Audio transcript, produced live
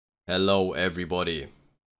Hello everybody.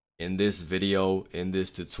 In this video, in this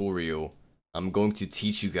tutorial, I'm going to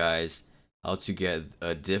teach you guys how to get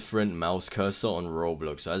a different mouse cursor on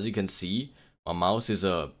Roblox. So as you can see, my mouse is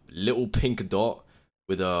a little pink dot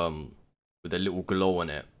with a little glow on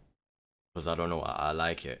it. Because I don't know, I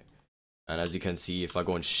like it. And as you can see, if I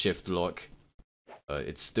go on shift lock,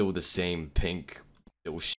 it's still the same pink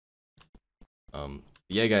little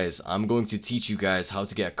yeah guys, I'm going to teach you guys how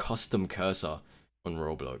to get a custom cursor on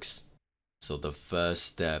Roblox. So the first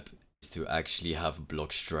step is to actually have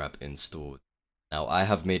Blockstrap installed. Now I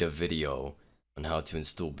have made a video on how to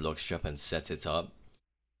install Blockstrap and set it up.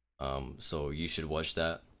 So you should watch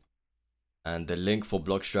that. And the link for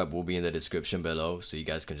Blockstrap will be in the description below, so you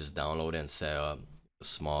guys can just download it and set up. You're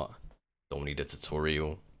smart, don't need a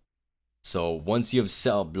tutorial. So once you have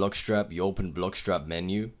set up Blockstrap, you open Blockstrap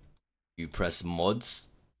menu, you press mods,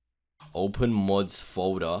 open mods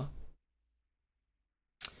folder,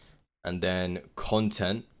 and then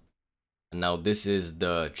content. And now this is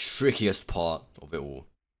the trickiest part of it all.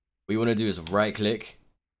 What you want to do is right click,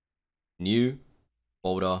 new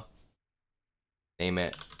folder, name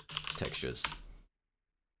it textures.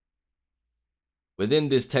 Within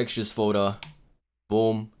this textures folder,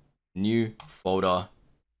 boom, new folder,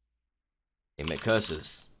 name it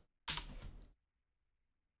cursors.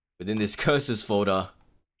 Within this cursors folder,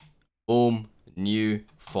 boom, new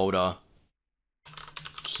folder,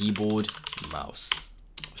 keyboard mouse.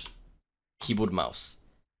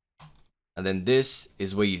 And then this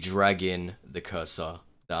is where you drag in the cursor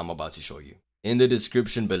that I'm about to show you. In the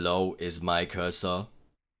description below is my cursor,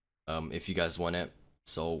 if you guys want it.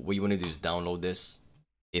 So what you want to do is download this.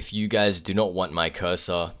 If you guys do not want my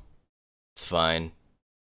cursor, it's fine.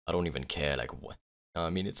 I don't even care, like what. I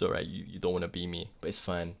mean, it's alright, you don't want to be me, but it's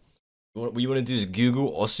fine. What you want to do is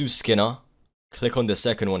Google Osu Skinner, click on the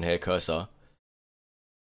second one here, cursor.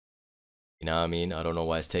 You know what I mean? I don't know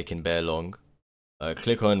why it's taking bare long.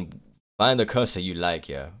 Click on, find the cursor you like,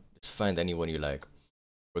 yeah. Just find anyone you like.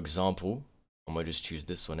 For example, I'm gonna just choose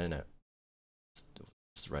this one, innit?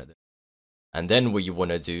 It's right there. And then what you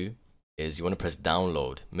wanna do is you wanna press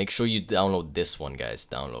download. Make sure you download this one, guys.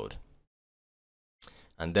 Download.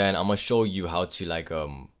 And then I'm gonna show you how to like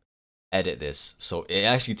edit this. So it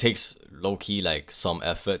actually takes low-key like some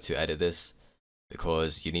effort to edit this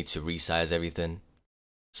because you need to resize everything.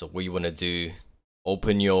 So what you want to do,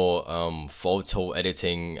 open your photo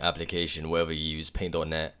editing application, wherever you use,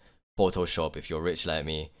 paint.net, Photoshop if you're rich like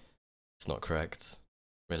me. It's not correct.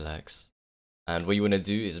 Relax. And what you want to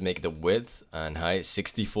do is make the width and height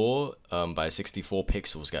 64 by 64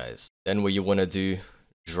 pixels, guys. Then what you want to do,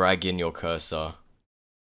 drag in your cursor.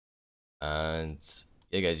 And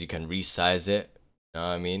yeah, guys, you can resize it. You know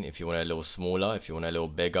what I mean? If you want it a little smaller, if you want it a little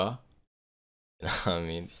bigger. You know what I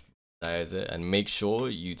mean? Just size it and make sure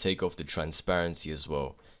you take off the transparency as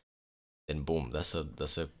well. Then boom, that's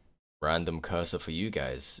a random cursor for you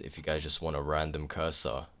guys. If you guys just want a random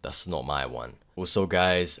cursor, that's not my one. Also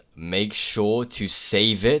guys, make sure to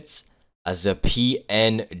save it as a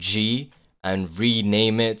PNG and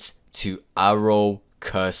rename it to arrow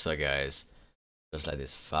cursor, guys. Just like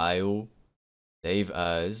this, file, save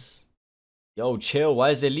as, yo chill, why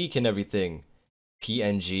is it leaking everything?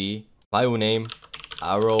 PNG, file name,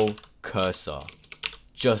 arrow cursor.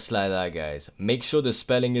 Just like that, guys. Make sure the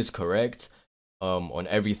spelling is correct on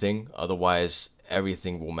everything, otherwise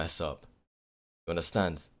everything will mess up. You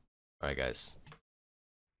understand? Alright guys.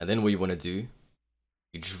 And then what you want to do,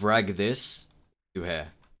 you drag this to here.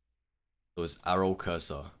 So it's arrow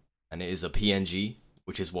cursor. And it is a PNG,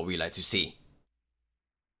 which is what we like to see.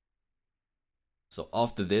 So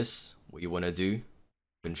after this, what you want to do,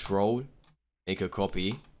 control, make a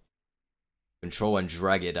copy. Control and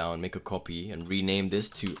drag it down, make a copy, and rename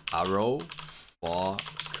this to arrow far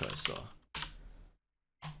cursor.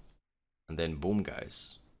 And then boom,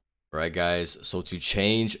 guys. Alright guys, so to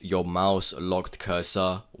change your mouse locked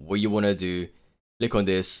cursor, what you want to do, click on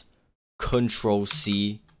this, Control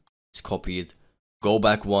C, it's copied, go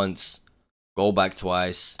back once, go back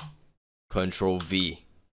twice, Control V.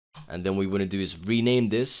 And then what you want to do is rename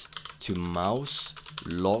this to mouse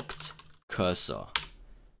locked cursor.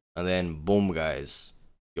 And then boom, guys,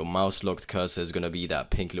 your mouse locked cursor is going to be that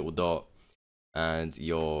pink little dot, and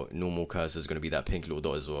your normal cursor is going to be that pink little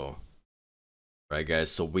dot as well. Right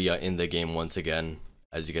guys, so we are in the game once again.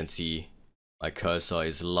 As you can see, my cursor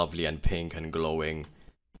is lovely and pink and glowing,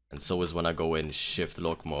 and so is when I go in shift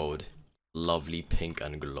lock mode, lovely pink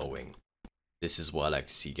and glowing. This is what I like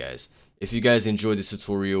to see, guys. If you guys enjoyed this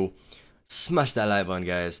tutorial, smash that like button,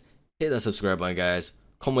 guys, hit that subscribe button, guys.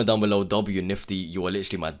 Comment down below, W Nifty, you are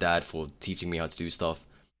literally my dad for teaching me how to do stuff.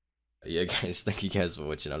 Yeah, guys, thank you guys for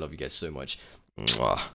watching. I love you guys so much. Mwah.